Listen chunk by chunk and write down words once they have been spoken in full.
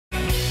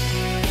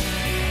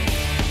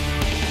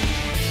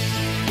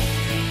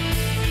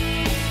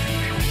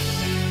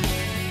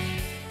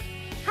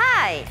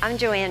I'm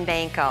Joanne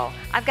Banko.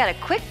 I've got a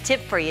quick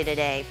tip for you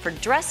today for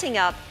dressing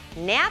up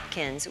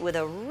napkins with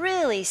a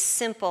really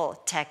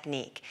simple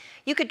technique.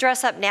 You could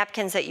dress up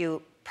napkins that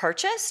you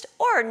purchased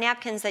or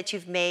napkins that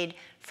you've made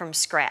from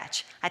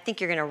scratch. I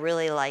think you're going to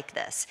really like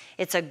this.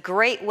 It's a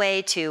great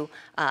way to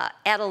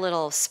add a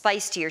little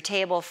spice to your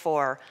table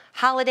for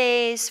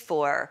holidays,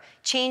 for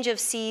change of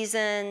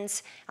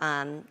seasons.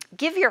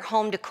 Give your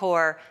home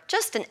decor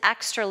just an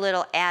extra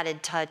little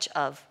added touch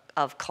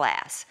of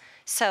class.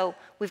 So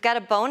we've got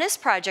a bonus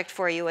project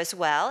for you as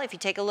well. If you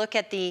take a look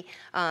at the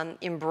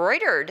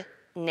embroidered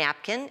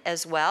napkin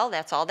as well,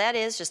 that's all that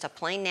is, just a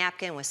plain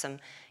napkin with some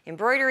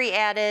embroidery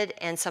added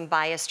and some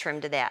bias trim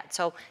to that.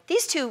 So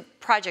these two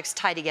projects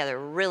tie together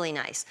really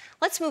nice.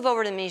 Let's move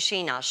over to the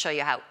machine. I'll show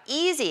you how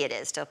easy it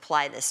is to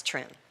apply this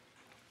trim.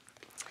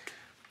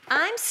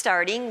 I'm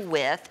starting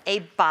with a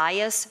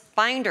bias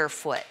binder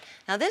foot.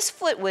 Now this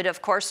foot would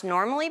of course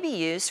normally be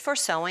used for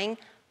sewing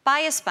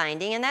bias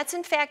binding, and that's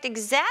in fact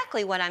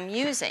exactly what I'm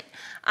using.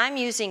 I'm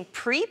using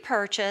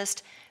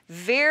pre-purchased,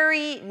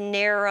 very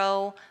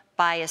narrow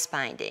bias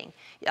binding.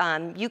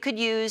 You could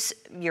use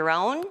your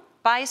own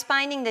bias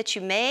binding that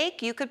you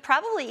make. You could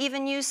probably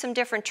even use some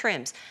different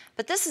trims,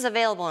 but this is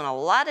available in a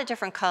lot of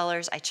different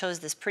colors. I chose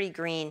this pretty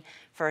green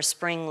for a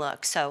spring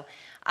look. So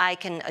I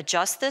can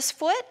adjust this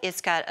foot.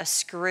 It's got a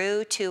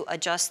screw to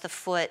adjust the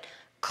foot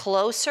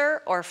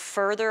closer or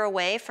further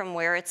away from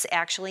where it's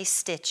actually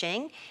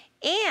stitching.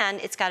 And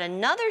it's got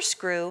another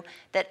screw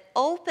that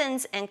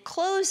opens and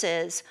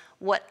closes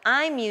what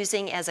I'm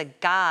using as a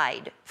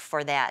guide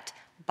for that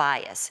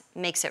bias.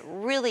 Makes it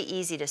really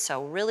easy to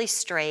sew, really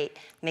straight,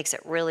 makes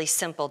it really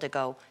simple to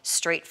go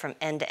straight from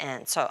end to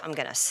end. So I'm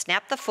going to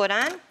snap the foot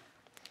on,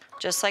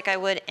 just like I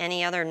would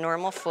any other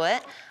normal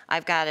foot.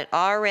 I've got it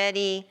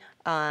already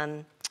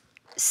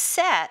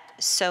set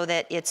so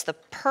that it's the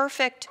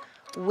perfect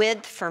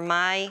width for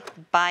my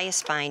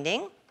bias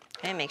binding.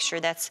 Okay, make sure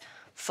that's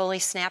fully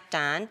snapped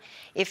on.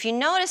 If you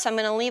notice, I'm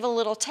going to leave a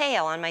little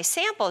tail. On my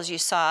samples you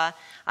saw,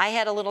 I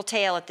had a little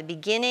tail at the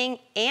beginning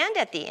and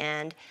at the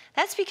end.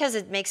 That's because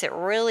it makes it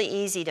really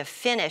easy to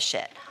finish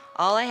it.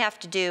 All I have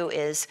to do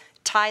is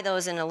tie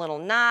those in a little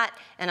knot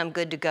and I'm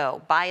good to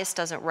go. Bias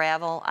doesn't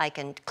ravel. I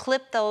can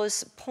clip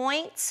those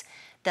points.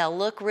 They'll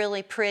look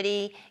really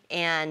pretty,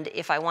 and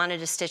if I wanted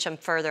to stitch them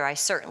further, I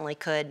certainly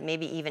could,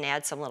 maybe even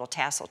add some little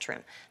tassel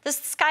trim. The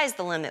sky's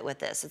the limit with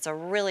this. It's a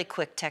really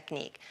quick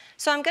technique.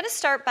 So I'm going to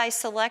start by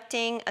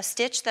selecting a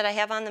stitch that I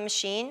have on the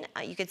machine.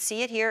 You can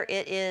see it here.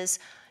 It is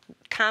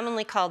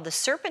commonly called the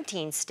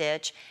serpentine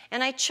stitch,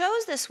 and I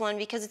chose this one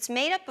because it's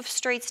made up of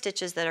straight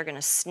stitches that are going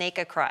to snake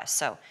across.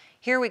 So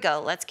here we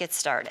go. Let's get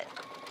started.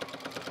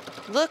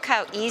 Look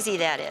how easy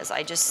that is.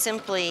 I just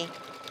simply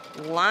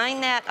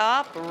line that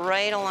up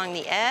right along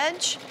the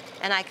edge,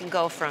 and I can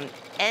go from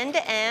end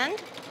to end.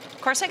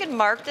 Of course, I could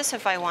mark this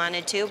if I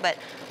wanted to, but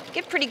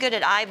get pretty good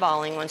at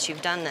eyeballing once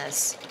you've done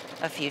this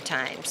a few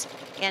times.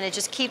 And it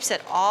just keeps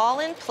it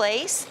all in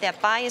place.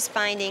 That bias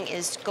binding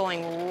is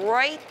going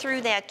right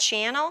through that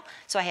channel,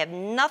 so I have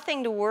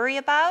nothing to worry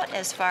about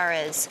as far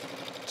as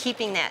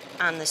keeping that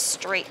on the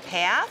straight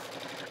path.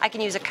 I can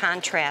use a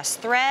contrast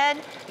thread.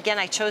 Again,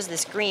 I chose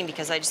this green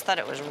because I just thought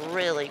it was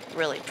really,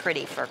 really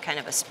pretty for kind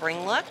of a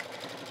spring look.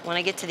 When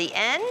I get to the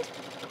end,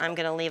 I'm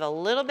going to leave a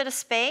little bit of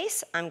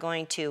space. I'm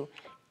going to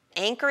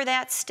anchor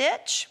that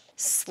stitch,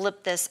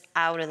 slip this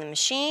out of the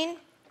machine.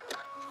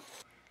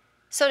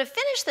 So to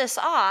finish this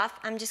off,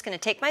 I'm just going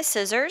to take my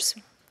scissors,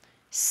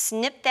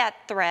 snip that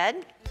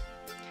thread.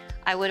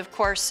 I would, of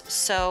course,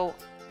 sew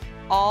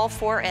all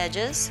four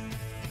edges,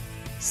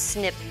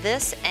 snip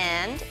this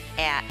end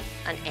at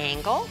an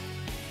angle,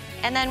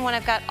 and then when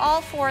I've got all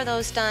four of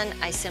those done,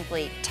 I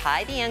simply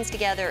tie the ends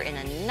together in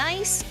a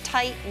nice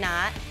tight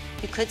knot.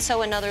 You could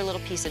sew another little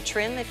piece of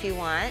trim if you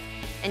want,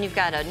 and you've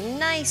got a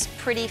nice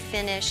pretty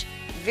finish.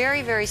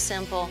 Very, very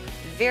simple,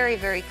 very,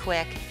 very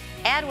quick.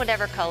 Add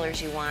whatever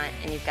colors you want,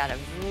 and you've got a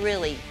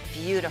really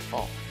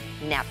beautiful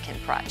napkin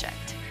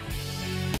project.